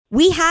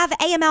We have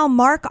AML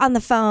Mark on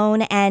the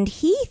phone, and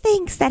he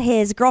thinks that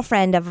his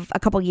girlfriend of a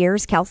couple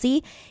years,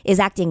 Kelsey, is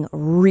acting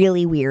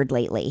really weird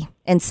lately.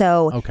 And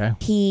so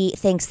he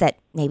thinks that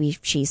maybe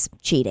she's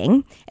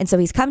cheating. And so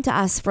he's come to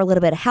us for a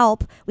little bit of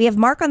help. We have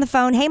Mark on the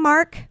phone. Hey,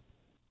 Mark.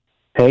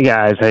 Hey,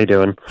 guys. How you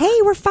doing? Hey,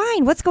 we're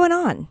fine. What's going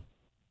on?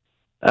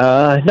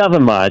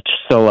 Nothing much.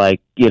 So, as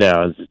you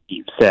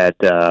said,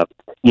 I'm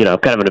kind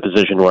of in a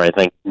position where I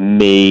think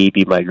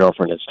maybe my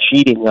girlfriend is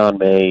cheating on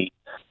me.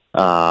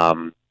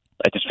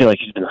 I just feel like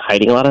she's been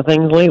hiding a lot of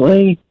things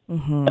lately,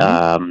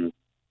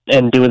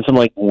 and doing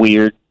some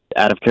weird,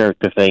 out of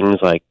character things,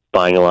 like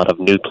buying a lot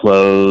of new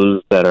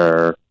clothes that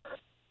are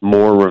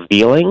more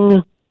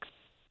revealing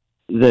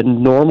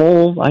than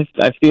normal. I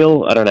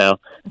feel, I don't know.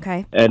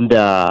 Okay. And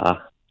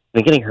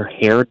been getting her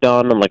hair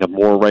done on a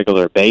more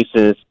regular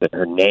basis, and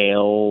her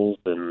nails,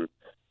 and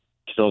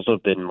she's also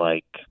been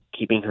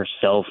keeping her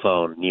cell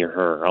phone near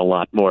her a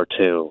lot more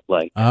too.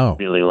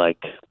 Really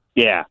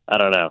yeah, I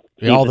don't know.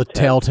 All the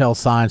telltale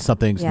signs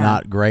something's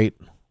not great.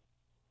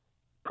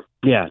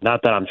 Yeah,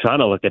 not that I'm trying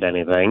to look at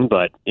anything,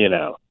 but,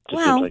 seems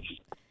like she's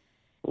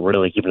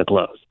really keeping it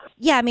close.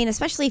 Yeah, I mean,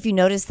 especially if you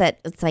notice that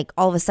it's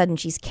all of a sudden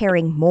she's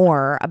caring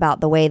more about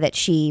the way that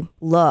she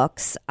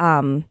looks,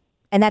 and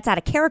that's out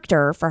of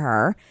character for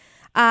her.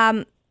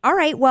 All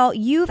right, well,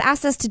 you've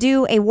asked us to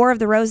do a War of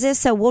the Roses,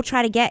 so we'll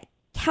try to get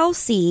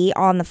Kelsey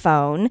on the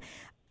phone.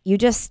 You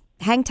just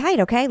hang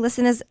tight, okay?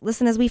 Listen as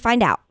we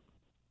find out.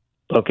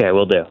 Okay,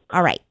 we'll do.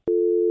 All right.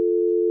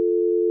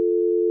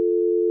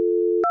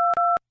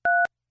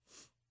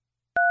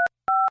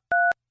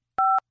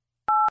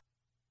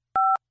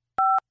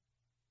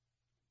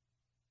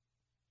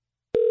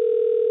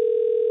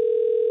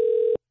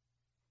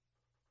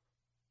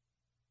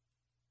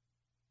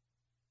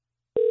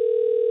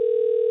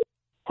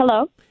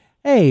 Hello?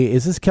 Hey,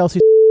 is this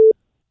Kelsey?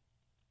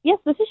 Yes,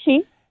 this is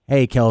she.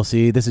 Hey,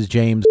 Kelsey, this is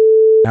James.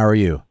 How are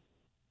you?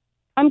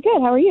 I'm good.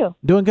 How are you?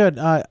 Doing good.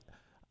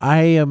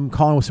 I am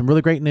calling with some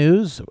really great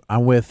news.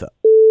 I'm with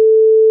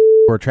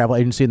we're a travel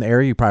agency in the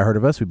area. You probably heard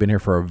of us. We've been here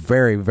for a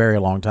very, very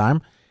long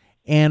time.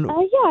 And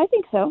yeah, I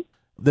think so.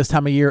 This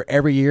time of year,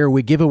 every year,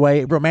 we give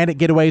away romantic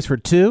getaways for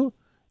two.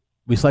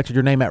 We selected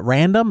your name at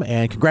random,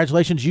 and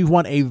congratulations, you've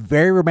won a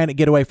very romantic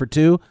getaway for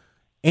two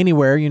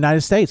anywhere in the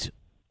United States.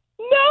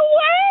 No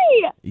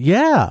way!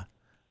 Yeah.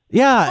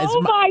 Yeah.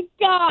 Oh my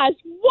gosh.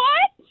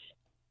 What?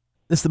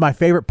 This is my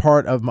favorite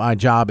part of my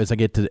job is I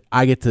get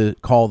to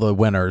call the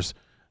winners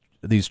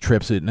these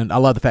trips, and I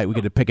love the fact we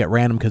get to pick at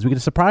random because we get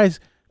to surprise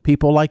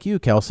people like you,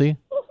 Kelsey.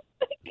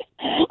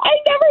 I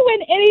never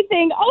win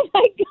anything. Oh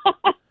my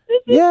gosh.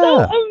 This is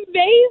so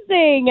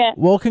amazing.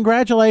 Well,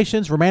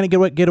 congratulations. Romantic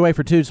getaway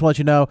for two. Just to let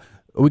you know,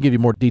 we'll give you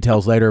more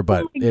details later,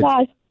 but oh my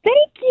gosh.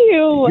 Thank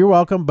you. You're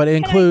welcome, but it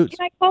includes...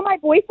 Can I call my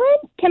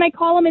boyfriend? Can I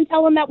call him and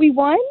tell him that we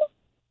won?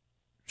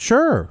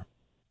 Sure.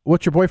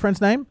 What's your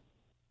boyfriend's name?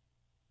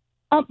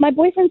 My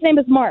boyfriend's name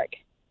is Mark.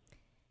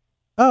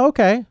 Oh,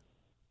 okay.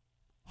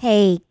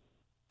 Hey,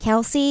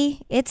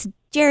 Kelsey, it's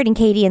Jared and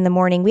Katie in the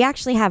morning. We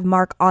actually have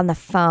Mark on the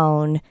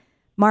phone.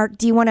 Mark,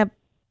 do you want to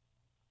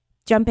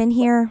jump in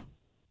here?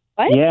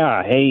 What?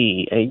 Yeah.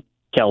 Hey,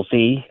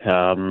 Kelsey.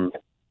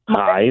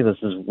 Hi, this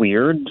is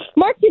weird.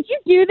 Mark, did you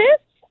do this?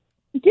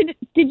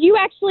 Did you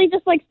actually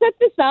just set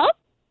this up?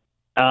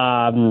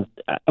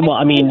 Well,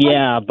 I mean,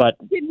 yeah, but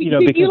did you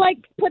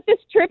put this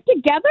trip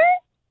together?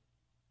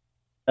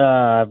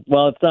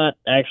 Well, it's not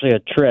actually a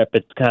trip.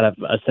 It's kind of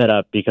a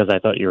setup because I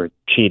thought you were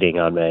cheating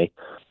on me,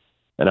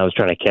 and I was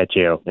trying to catch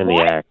you in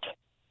the act.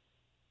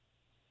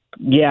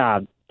 Yeah,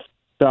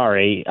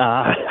 sorry.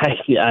 I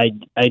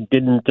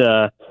didn't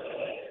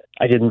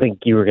think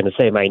you were going to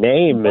say my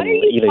name. What are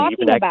you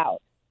talking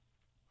about?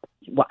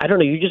 Well, I don't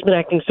know. You've just been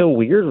acting so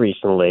weird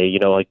recently.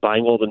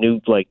 Buying all the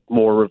new,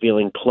 more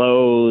revealing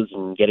clothes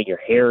and getting your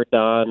hair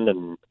done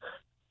and,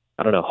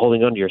 I don't know,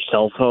 holding onto your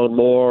cell phone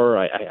more.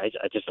 I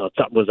just thought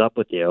something was up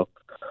with you.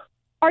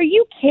 Are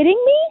you kidding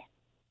me?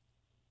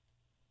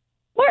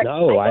 Mark,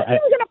 no, I thought you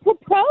were going to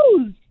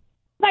propose.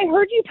 I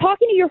heard you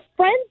talking to your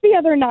friends the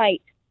other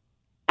night.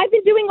 I've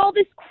been doing all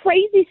this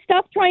crazy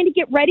stuff trying to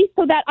get ready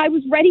so that I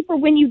was ready for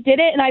when you did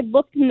it and I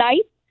looked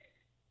nice.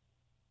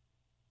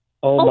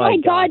 Oh my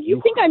God. You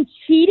think I'm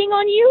cheating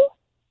on you?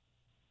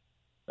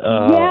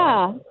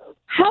 Yeah.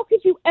 How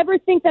could you ever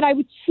think that I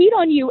would cheat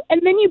on you?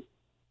 And then you...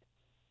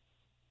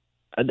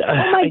 oh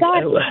my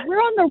God. We're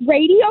on the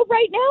radio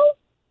right now?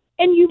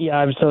 And you...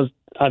 Yeah,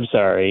 I'm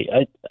sorry.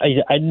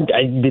 I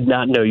did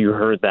not know you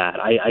heard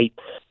that.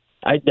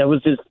 That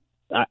was just...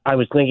 I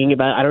was thinking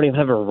about, I don't even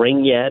have a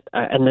ring yet,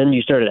 and then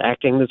you started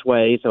acting this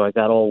way, so I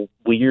got all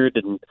weird,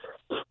 and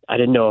I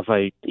didn't know if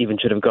I even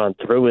should have gone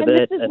through with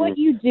it. This is what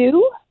you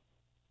do?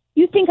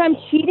 You think I'm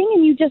cheating,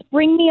 and you just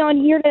bring me on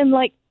here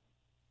to,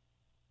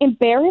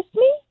 embarrass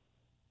me?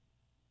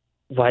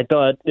 Well, I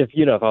thought if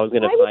I was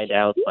going to find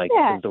out, this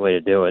is the way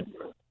to do it.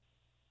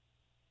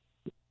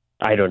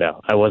 I don't know.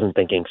 I wasn't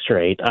thinking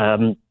straight.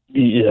 I'm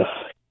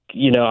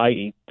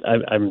sorry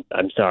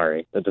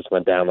that this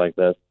went down like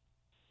this.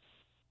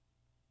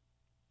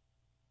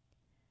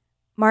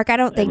 Mark, I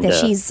don't think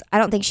And, I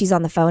don't think she's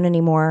on the phone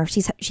anymore.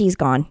 She's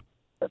gone.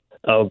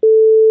 Oh,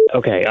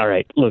 okay. All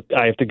right. Look,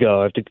 I have to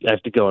go. I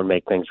have to go and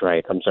make things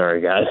right. I'm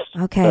sorry, guys.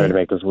 Okay. Sorry to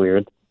make this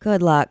weird.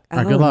 Good luck. All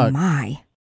right, good luck. My.